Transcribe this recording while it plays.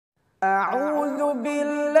أعوذ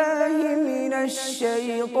بالله من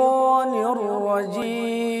الشيطان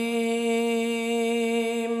الرجيم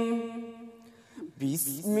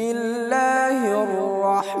بسم الله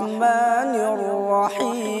الرحمن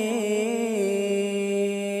الرحيم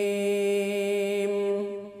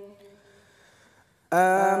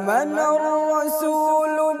آمن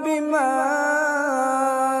الرسول بما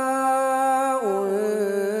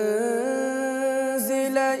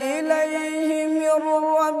أنزل إليه من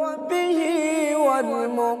ربه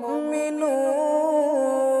والمؤمنون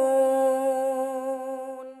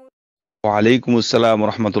ওয়ালাইকুম আসসালাম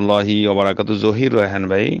রহমতুল্লাহি ওয়া বারাকাতুহু। জহির রায়হান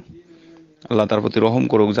ভাই, আল্লাহ তার প্রতি রহম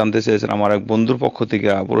করুক, জানতে চেয়েছেন আমার এক বন্ধুর পক্ষ থেকে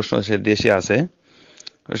প্রশ্ন। সে দেশে আছে,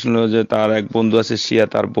 প্রশ্ন হলো যে তার এক বন্ধু আছে শিয়া,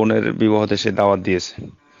 তার বোনের বিবাহতে সে দাওয়াত দিয়েছে।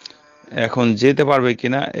 এখন যেতে পারবে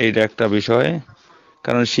কিনা এইটা একটা বিষয়,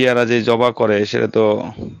 কারণ শিয়ারা যে জবা করে সেটা তো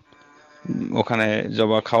ওখানে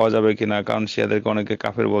জবা খাওয়া যাবে কিনা, কারণ শিয়াদেরকে অনেকে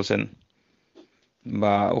কাফের বলছেন,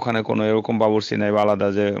 বা ওখানে কোনো এরকম বাবুর্চি নাই বা আলাদা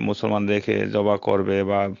যে মুসলমান রেখে জবা করবে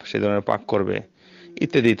বা সে ধরনের পাক করবে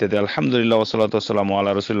ইত্যাদি ইত্যাদি। আলহামদুলিল্লাহ ওয়াসসালাতু ওয়াসসালামু আলা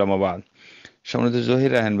রাসূলিল্লাহ ওয়া বাদ। সম্মানিত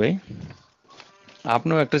জহির রায়হান ভাই,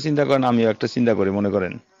 আপনিও একটা চিন্তা করেন, আমিও একটা চিন্তা করি। মনে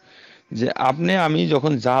করেন যে আমি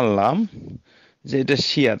যখন জানলাম যে এটা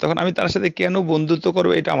শিয়া, তখন আমি তার সাথে কেন বন্ধুত্ব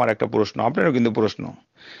করবো, এটা আমার একটা প্রশ্ন, আপনারও কিন্তু প্রশ্ন।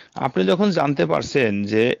 আপনি যখন জানতে পারছেন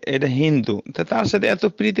যে এটা হিন্দু, তা তার সাথে এত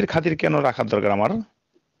প্রীতির খাতির কেন রাখার দরকার আমার?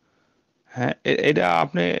 হ্যাঁ, এটা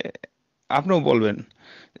আপনিও বলবেন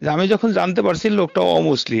যে আমি যখন জানতে পারছি লোকটা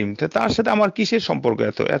অমুসলিম, তা তার সাথে আমার কিসের সম্পর্ক,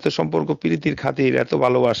 এত এত সম্পর্ক, প্রীতির খাতির, এত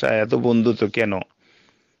ভালোবাসা, এত বন্ধুত্ব কেন?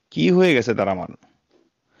 কি হয়ে গেছে তার আমার?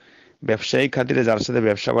 ব্যবসায়িক খাতিরে যার সাথে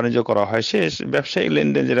ব্যবসা বাণিজ্য করা হয়, সে ব্যবসায়িক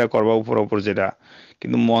লেনদেন যেটা করবা উপর উপর যেটা,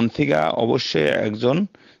 কিন্তু মন থেকে অবশ্যই একজন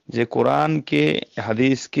যে কোরআনকে,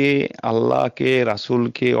 হাদিসকে, আল্লাহকে,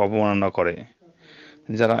 রাসূলকে অবমাননা করে,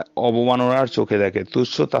 যারা অবমাননার চোখে দেখে,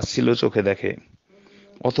 তুচ্ছ তাচ্ছিল্য চোখে দেখে,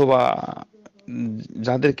 অথবা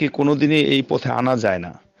যাদেরকে কোনোদিনই এই পথে আনা যায়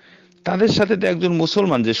না, তাদের সাথে তো একজন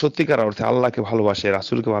মুসলমান যে সত্যিকার অর্থে আল্লাহকে ভালোবাসে,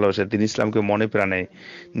 রাসূলকে ভালোবাসে, দিন ইসলামকে মনে প্রাণে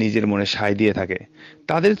নিজের মনে সায় দিয়ে থাকে,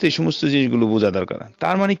 তাদের তো এই সমস্ত জিনিসগুলো বোঝা দরকার।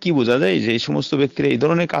 তার মানে কি বোঝা যায়? যে এই সমস্ত ব্যক্তিরা এই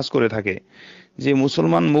ধরনের কাজ করে থাকে, যে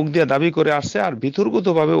মুসলমান মুখ দিয়ে দাবি করে আসছে, আর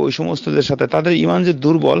বিতর্কিতভাবে ওই সমস্তদের সাথে তাদের ইমান যে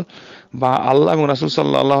দুর্বল, বা আল্লাহ এবং রাসূল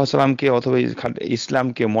সাল্লাল্লাহু আলাইহি সাল্লামকে অথবা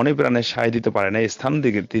ইসলামকে মনে প্রাণে সায় দিতে পারে না, স্থান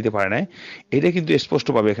দিতে পারে না, এটা কিন্তু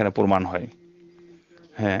স্পষ্টভাবে এখানে প্রমাণ হয়।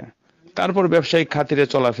 হ্যাঁ, তারপর ব্যবসায়িক খাতিরে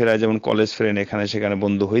চলাফেরা, যেমন কলেজ ফ্রেন্ড, এখানে সেখানে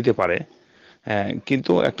বন্ধু হইতে পারে। হ্যাঁ,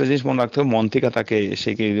 কিন্তু একটা জিনিস মনে রাখতে হবে, মন থেকে তাকে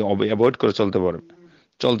সেকে অ্যাভয়েড করে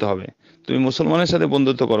চলতে হবে। তুমি মুসলমানের সাথে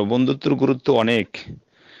বন্ধুত্ব করো, বন্ধুত্বের গুরুত্ব অনেক।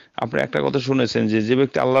 আপনি একটা কথা শুনেছেন যে যে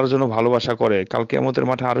ব্যক্তি আল্লাহর জন্য ভালোবাসা করে, কাল কিয়ামতের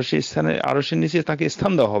মাঠে আরশের নিচে তাকে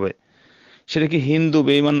স্থান দেওয়া হবে। সেটা কি হিন্দু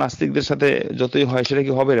বেঈমান নাস্তিকদের সাথে যতই হয়, সেটা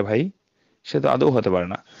কি হবে রে ভাই? সে তো আদৌ হতে পারে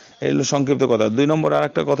না। এই হলো সংক্ষিপ্ত কথা। 2 নম্বর আর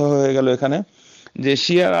একটা কথা হয়ে গেল এখানে, যে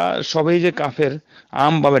শিয়ারা সবাই যে কাফের,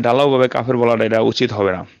 আমভাবে ঢালাওভাবে কাফের বলাটা এটা উচিত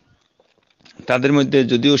হবে না। তাদের মধ্যে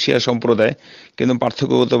যদিও শিয়া সম্প্রদায়, কিন্তু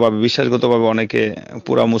পার্থক্যগতভাবে, বিশ্বাসগতভাবে অনেকে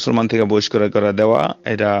পুরা মুসলমান থেকে বহিষ্কার করে দেওয়া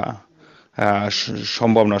এটা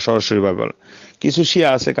সম্ভব না সরাসরিভাবে। কিছু শিয়া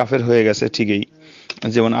আছে কাফের হয়ে গেছে ঠিকই,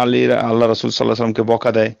 যেমন আল্লাহ রাসূল সাল্লাল্লাহু আলাইহি ওয়াসাল্লামকে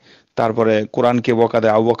বকা দেয়, তারপরে কোরআনকে বকা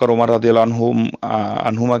দেয়, আবু বকর ওমর রাদিয়াল্লাহু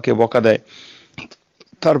আনহুমাকে বকা দেয়,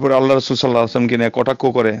 তারপরে আল্লাহ রাসূল সাল্লাল্লাহু আলাইহি ওয়াসাল্লামকে নিয়ে কটাক্ষ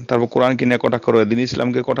করে, তারপর কোরআনকে নিয়ে কটাক্ষ করে, দ্বীন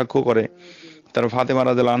ইসলামকে কটাক্ষ করে, তারপর ফাতেমা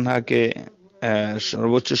রাদিয়াল্লাহু আনহাকে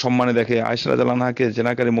সর্বোচ্চ সম্মানে দেখে, আয়েশা রাদিয়াল্লাহু আনহাকে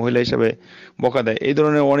জেনাকারী মহিলা হিসেবে বকা দেয়। এই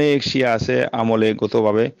ধরনের অনেক শিয়া আছে আমলে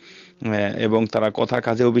গতভাবে, এবং তারা কথা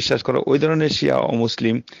কাজেও বিশ্বাস করে। ওই ধরনের শিয়া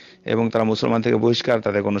অমুসলিম, এবং তারা মুসলমান থেকে বহিষ্কার,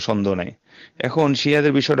 তাদের কোনো সন্দেহ নাই। এখন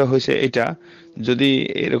শিয়াদের বিষয়টা হয়েছে এটা, যদি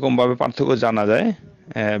এরকম ভাবে পার্থক্য জানা যায়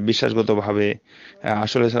বিশ্বাসগতভাবে,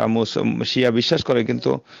 আসলে তারা শিয়া বিশ্বাস করে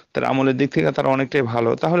কিন্তু তার আমলের দিক থেকে তারা অনেকটাই ভালো,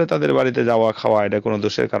 তাহলে তাদের বাড়িতে যাওয়া খাওয়া এটা কোনো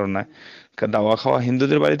দোষের কারণ নয়। দাওয়া খাওয়া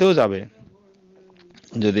হিন্দুদের বাড়িতেও যাবে,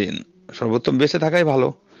 যদি সর্বোত্তম বেঁচে থাকাই ভালো।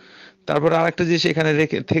 তারপরে আরেকটা জিনিস এখানে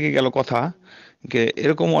থেকে গেল কথা,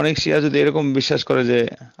 এরকম অনেক শিয়া যদি এরকম বিশ্বাস করে যে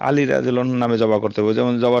আলী রাদিয়াল্লাহু আনহু নামে জবা করতে হবে,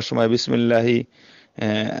 যেমন জবার সময় বিসমিল্লাহি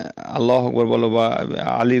আল্লাহু আকবার বলো, বা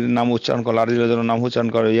আলীর নাম উচ্চারণ করো, আলী রাদিয়াল্লাহু নাম উচ্চারণ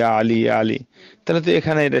করো, ইয়া আলী ইয়া আলী, তাহলে তো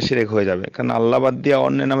এখানে এটা শিরক হয়ে যাবে। কারণ আল্লাহ বাদ দিয়া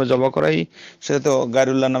অন্যের নামে জবা করাই, সেটা তো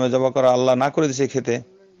গায়রুল্লাহর নামে জবা করা, আল্লাহ না করে দিয়েছে খেতে,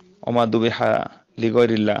 ওমা দুবিহা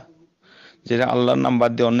লিগায়রিল্লাহ, যেটা আল্লাহর নাম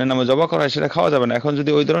বাদ দিয়ে অন্যের নামে জবা করা হয় সেটা খাওয়া যাবে না। এখন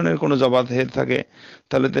যদি ওই ধরনের কোনো জবা থাকে,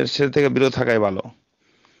 তাহলে সে থেকে বিরত থাকাই ভালো।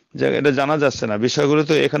 যে এটা জানা যাচ্ছে না, বিষয়গুলো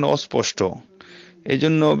তো এখানে অস্পষ্ট। এই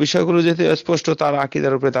জন্য বিষয়গুলো যেহেতু স্পষ্ট, তার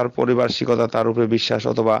আকীদার উপরে, তার পারিপার্শ্বিকতা, তার উপরে বিশ্বাস,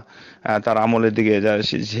 অথবা তার আমলের দিকে,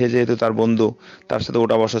 সে যেহেতু তার বন্ধু, তার সাথে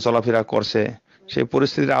ওঠা বসা চলাফেরা করছে, সেই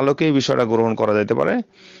পরিস্থিতির আলোকেই বিষয়টা গ্রহণ করা যেতে পারে।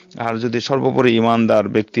 আর যদি সর্বোপরি ইমানদার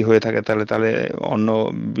ব্যক্তি হয়ে থাকে তাহলে তাহলে অন্য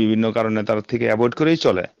বিভিন্ন কারণে তার থেকে অ্যাভয়েড করেই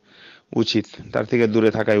চলে উচিত, তার থেকে দূরে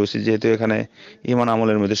থাকাই উচিত, যেহেতু এখানে ইমান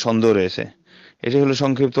আমলের মধ্যে সন্দেহ রয়েছে। এটি হলো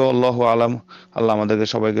সংক্ষিপ্ত। আল্লাহু আলাম। আল্লাহ আমাদেরকে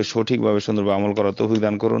সবাইকে সঠিকভাবে সুন্দরভাবে আমল করার তৌফিক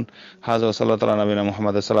দান করুন। হাযা ওয়া সাল্লাল্লাহু আলা নবিনা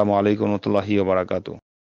মুহাম্মদ। আসসালামু আলাইকুম ওয়া রাহমাতুল্লাহি ওয়া বারাকাতুহু।